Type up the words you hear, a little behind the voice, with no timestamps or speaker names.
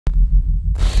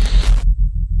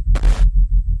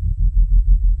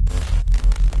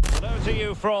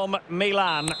you from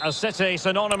Milan, a city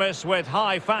synonymous with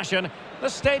high fashion. The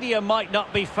stadium might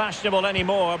not be fashionable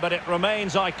anymore, but it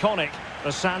remains iconic,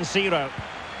 the San Siro.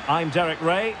 I'm Derek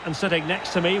Ray, and sitting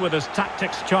next to me with his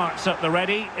tactics charts at the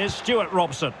ready is Stuart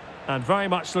Robson. And very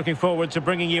much looking forward to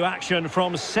bringing you action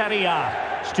from Serie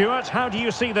A. Stuart, how do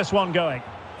you see this one going?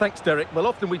 Thanks, Derek. Well,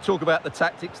 often we talk about the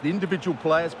tactics, the individual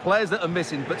players that are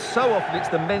missing, but so often it's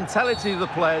the mentality of the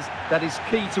players that is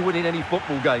key to winning any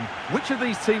football game. Which of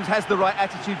these teams has the right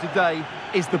attitude today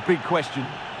is the big question.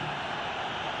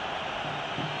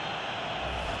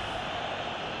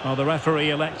 Well, the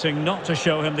referee electing not to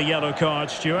show him the yellow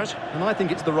card, Stuart. And I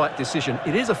think it's the right decision.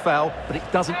 It is a foul, but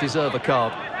it doesn't deserve a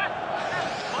card.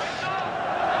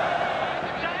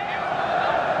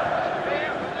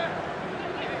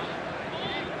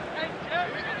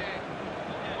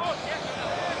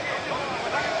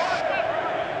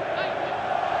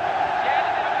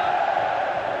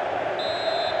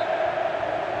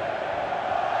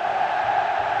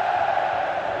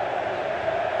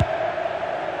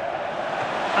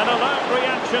 An alert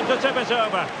reaction to tip it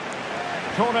over.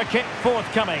 Corner kick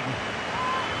forthcoming.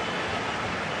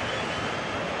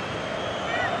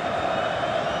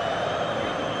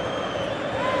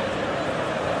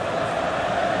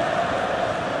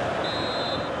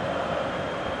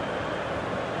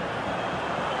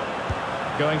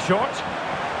 Going short.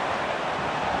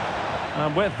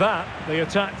 And with that, the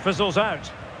attack fizzles out.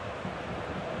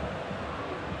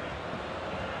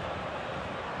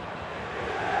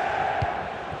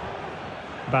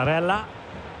 Barella.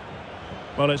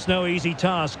 Well, it's no easy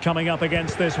task coming up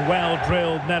against this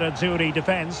well-drilled Nerazzurri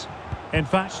defence. In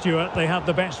fact, Stuart, they have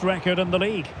the best record in the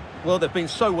league. Well, they've been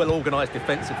so well organised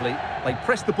defensively. They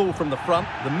press the ball from the front.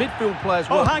 The midfield players...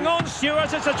 Oh, hang on,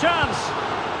 Stuart, it's a chance.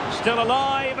 Still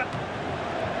alive.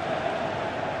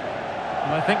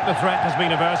 And I think the threat has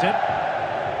been averted.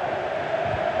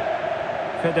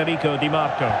 Federico Di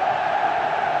Marco.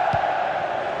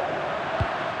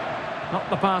 Not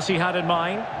the pass he had in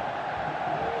mind.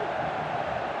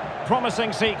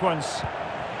 Promising sequence.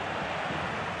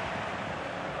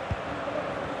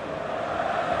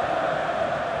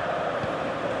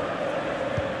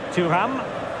 Thuram.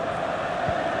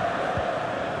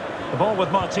 The ball with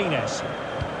Martinez.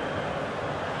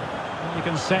 You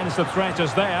can sense the threat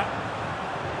is there.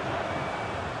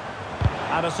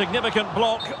 And a significant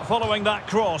block following that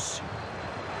cross.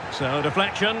 So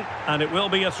deflection, and it will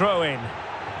be a throw-in.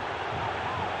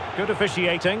 Good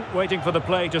officiating, waiting for the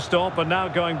play to stop and now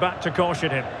going back to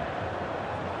caution him.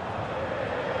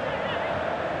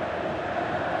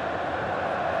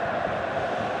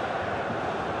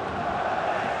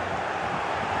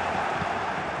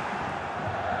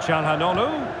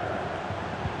 Çalhanoğlu.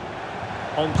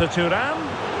 On to Thuram.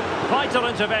 Vital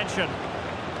intervention.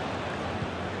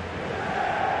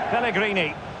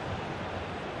 Pellegrini.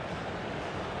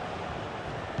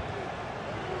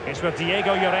 It's with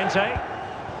Diego Llorente.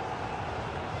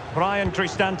 Brian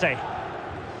Cristante.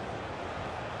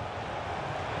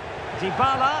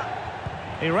 Dybala.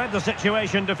 He read the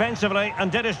situation defensively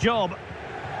and did his job.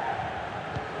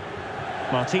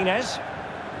 Martinez.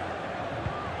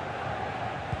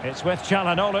 It's with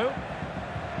Çalhanoğlu.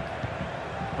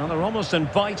 Well, they're almost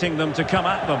inviting them to come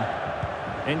at them.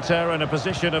 Inter in a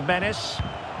position of menace.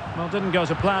 Well, didn't go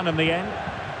to plan in the end.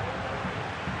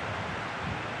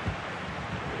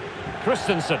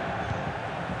 Christensen.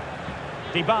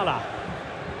 Dybala.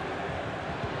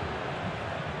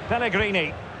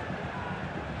 Pellegrini.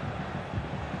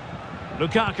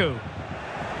 Lukaku.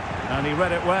 And he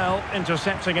read it well,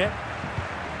 intercepting it.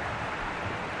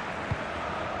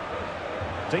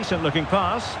 Decent looking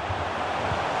pass.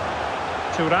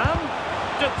 Thuram.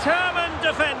 Determined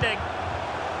defending.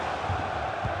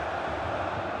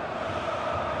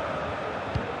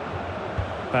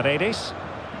 Paredes.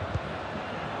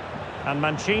 And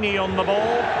Mancini on the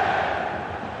ball.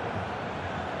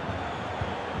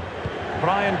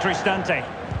 Brian Cristante.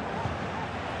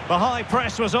 The high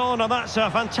press was on, and that's a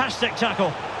fantastic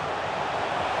tackle.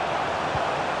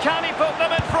 Can he put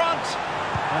them in front?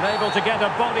 Unable to get a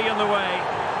body in the way.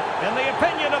 In the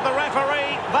opinion of the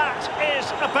referee, that is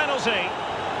a penalty.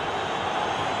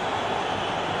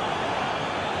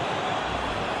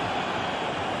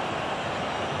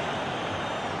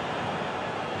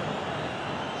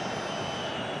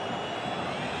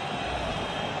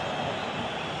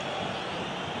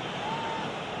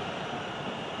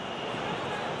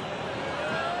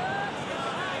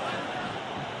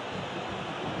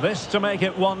 This to make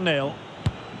it 1-0.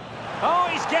 Oh,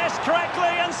 he's guessed correctly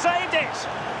and saved it.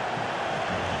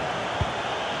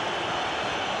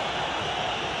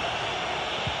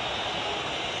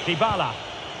 Dybala.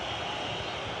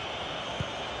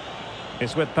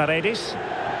 It's with Paredes.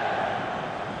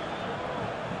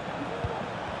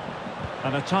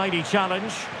 And a tidy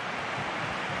challenge.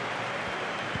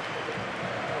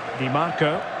 Di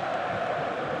Marco.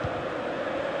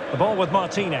 The ball with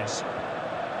Martinez.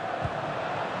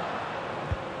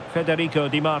 Federico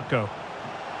Di Marco.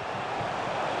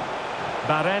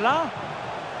 Barella.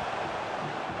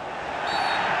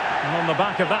 And on the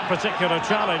back of that particular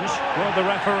challenge, will the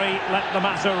referee let the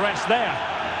matter rest there?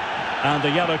 And a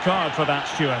yellow card for that,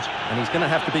 Stuart. And he's going to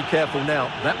have to be careful now.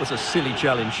 That was a silly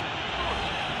challenge.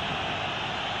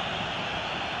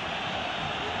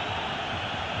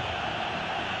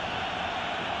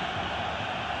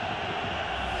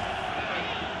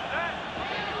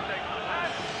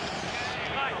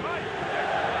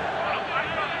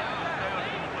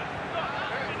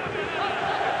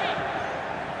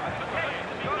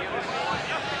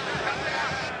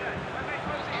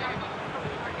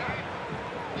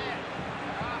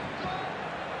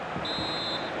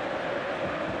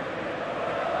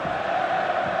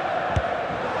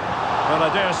 Well,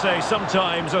 I dare say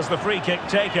sometimes, as the free-kick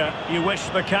taker, you wish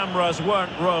the cameras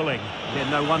weren't rolling. Yeah,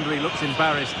 no wonder he looks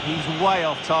embarrassed. He's way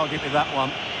off target with that one.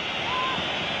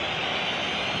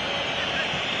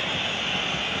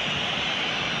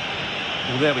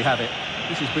 Well, there we have it.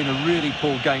 This has been a really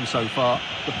poor game so far.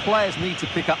 The players need to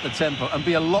pick up the tempo and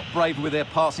be a lot braver with their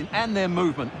passing and their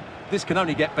movement. This can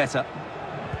only get better.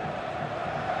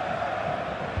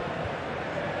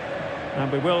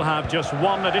 And we will have just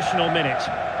one additional minute.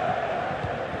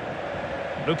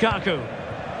 Lukaku.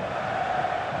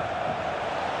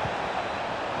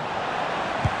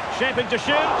 Shaping to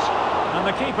shoot. And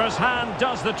the keeper's hand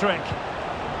does the trick.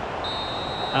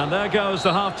 And there goes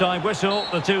the half-time whistle.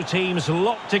 The two teams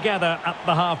locked together at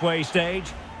the halfway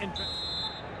stage.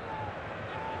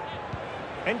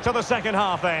 Into the second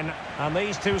half then. And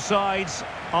these two sides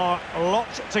are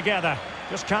locked together.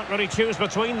 Just can't really choose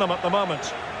between them at the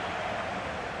moment.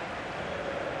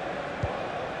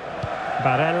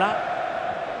 Barella.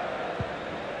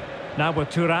 Now with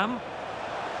Thuram.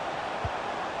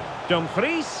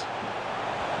 Dumfries.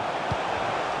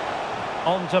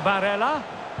 On to Barella.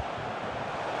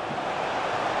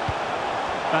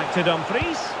 Back to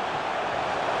Dumfries.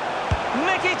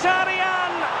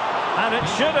 Mkhitaryan! And it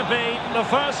should have been the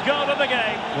first goal of the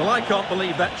game. Well, I can't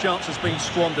believe that chance has been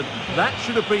squandered. That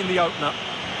should have been the opener.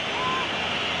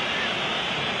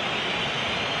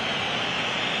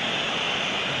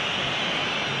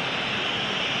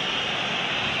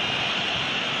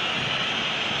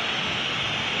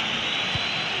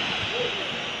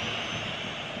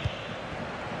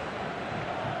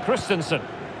 Christensen.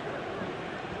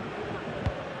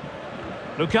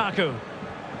 Lukaku.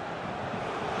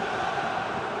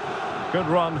 Good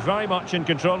run, very much in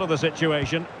control of the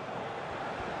situation.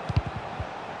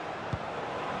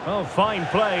 Oh, fine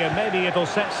play, and maybe it'll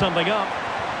set something up.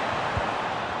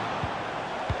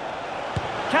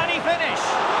 Can he finish?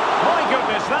 My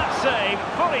goodness, that save.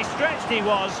 Fully stretched he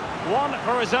was. One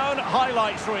for his own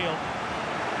highlights reel.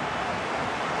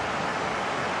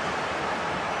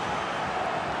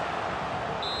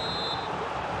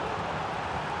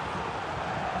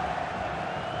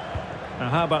 Now,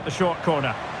 how about the short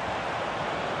corner?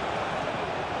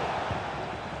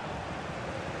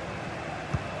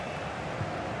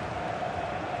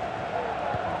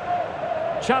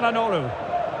 Çalhanoğlu.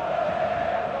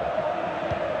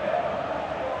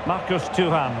 Marcus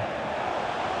Thuram.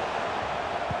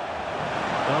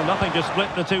 Well, nothing to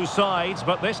split the two sides,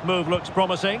 but this move looks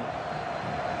promising.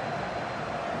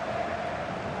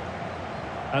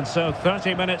 And so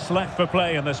 30 minutes left for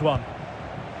play in this one.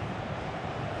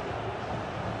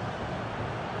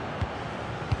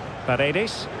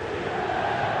 Paredes.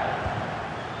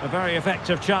 A very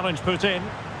effective challenge put in.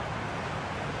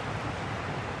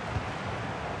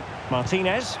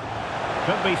 Martinez.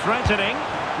 Could be threatening.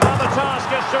 Now the task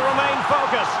is to remain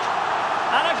focused.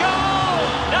 And a goal!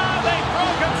 Now they've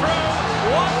broken through.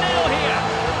 1-0 here.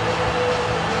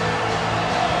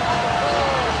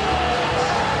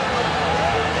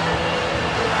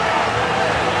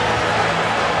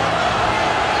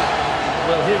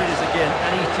 Well, here it is again,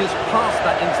 and he's just passed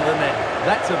that into the net.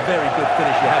 That's a very good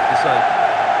finish, you have to say.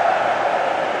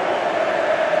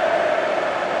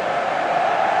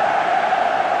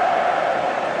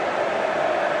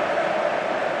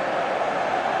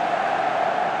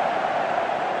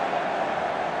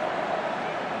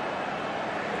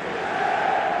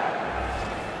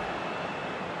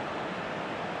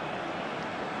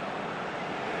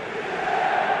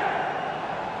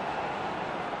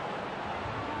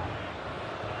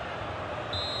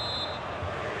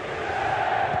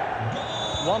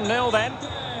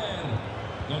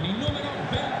 Con il numero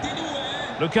 22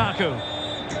 Lukaku.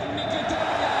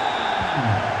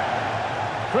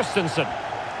 Christensen.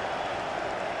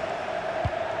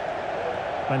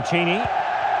 Mancini.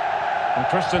 And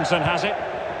Christensen has it.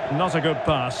 Not a good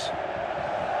pass.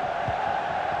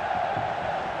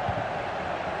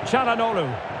 Çalhanoğlu.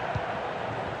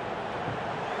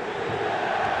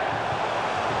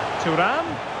 Thuram.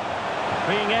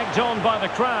 Being egged on by the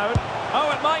crowd. Oh,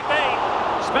 it might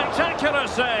be. Spectacular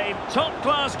save.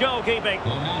 Top-class goalkeeping.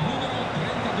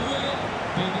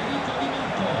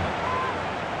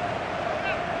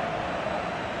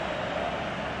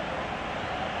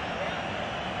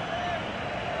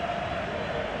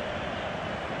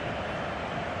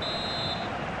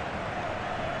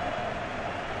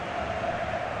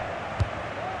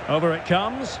 Over it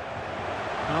comes.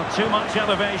 Not too much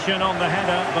elevation on the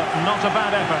header, but not a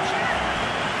bad effort.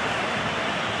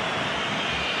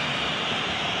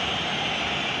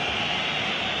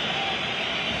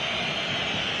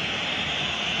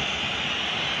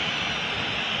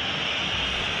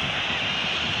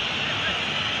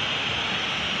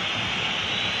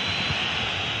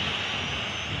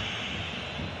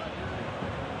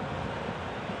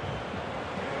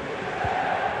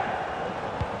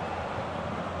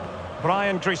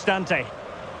 Brian Cristante.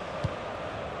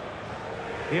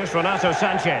 Here's Renato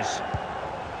Sanchez.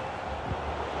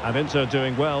 And Inter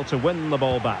doing well to win the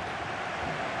ball back.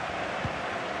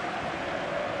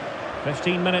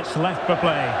 15 minutes left for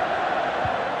play.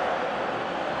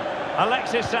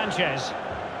 Alexis Sanchez.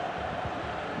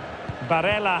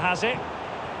 Barella has it.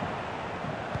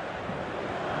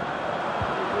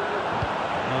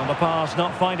 And the pass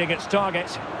not finding its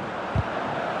target.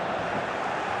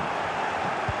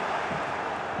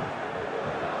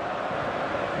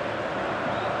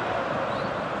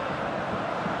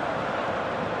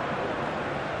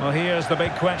 Well, here's the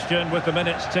big question with the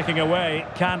minutes ticking away.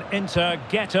 Can Inter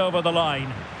get over the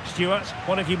line? Stuart,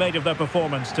 what have you made of their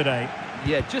performance today?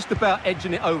 Yeah, just about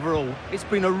edging it overall. It's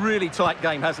been a really tight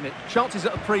game, hasn't it? Chances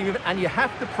at a premium, and you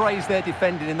have to praise their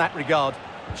defending in that regard.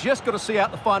 Just got to see out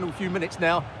the final few minutes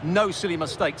now. No silly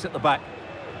mistakes at the back.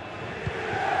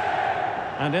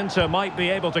 And Inter might be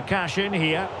able to cash in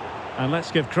here. And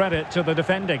let's give credit to the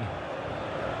defending.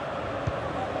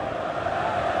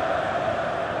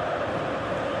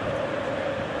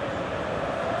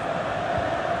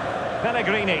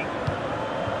 Pellegrini.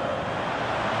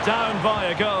 Down by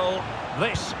a goal.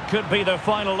 This could be their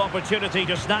final opportunity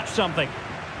to snatch something.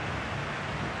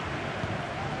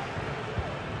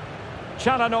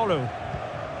 Çalhanoğlu.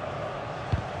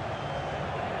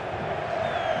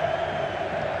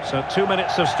 So 2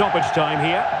 minutes of stoppage time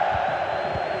here.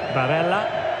 Barella.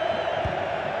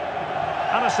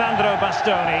 Alessandro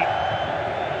Bastoni.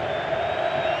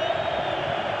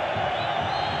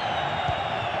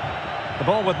 The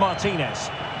ball with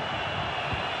Martinez.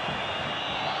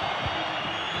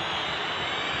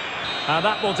 And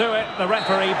that will do it. The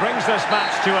referee brings this match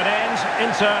to an end.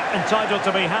 Inter entitled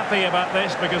to be happy about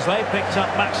this because they picked up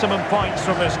maximum points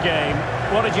from this game.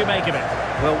 What did you make of it?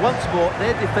 Well, once more,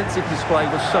 their defensive display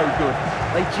was so good.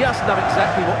 They just know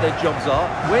exactly what their jobs are,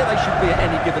 where they should be at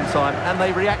any given time, and they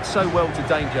react so well to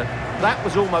danger. That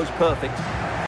was almost perfect.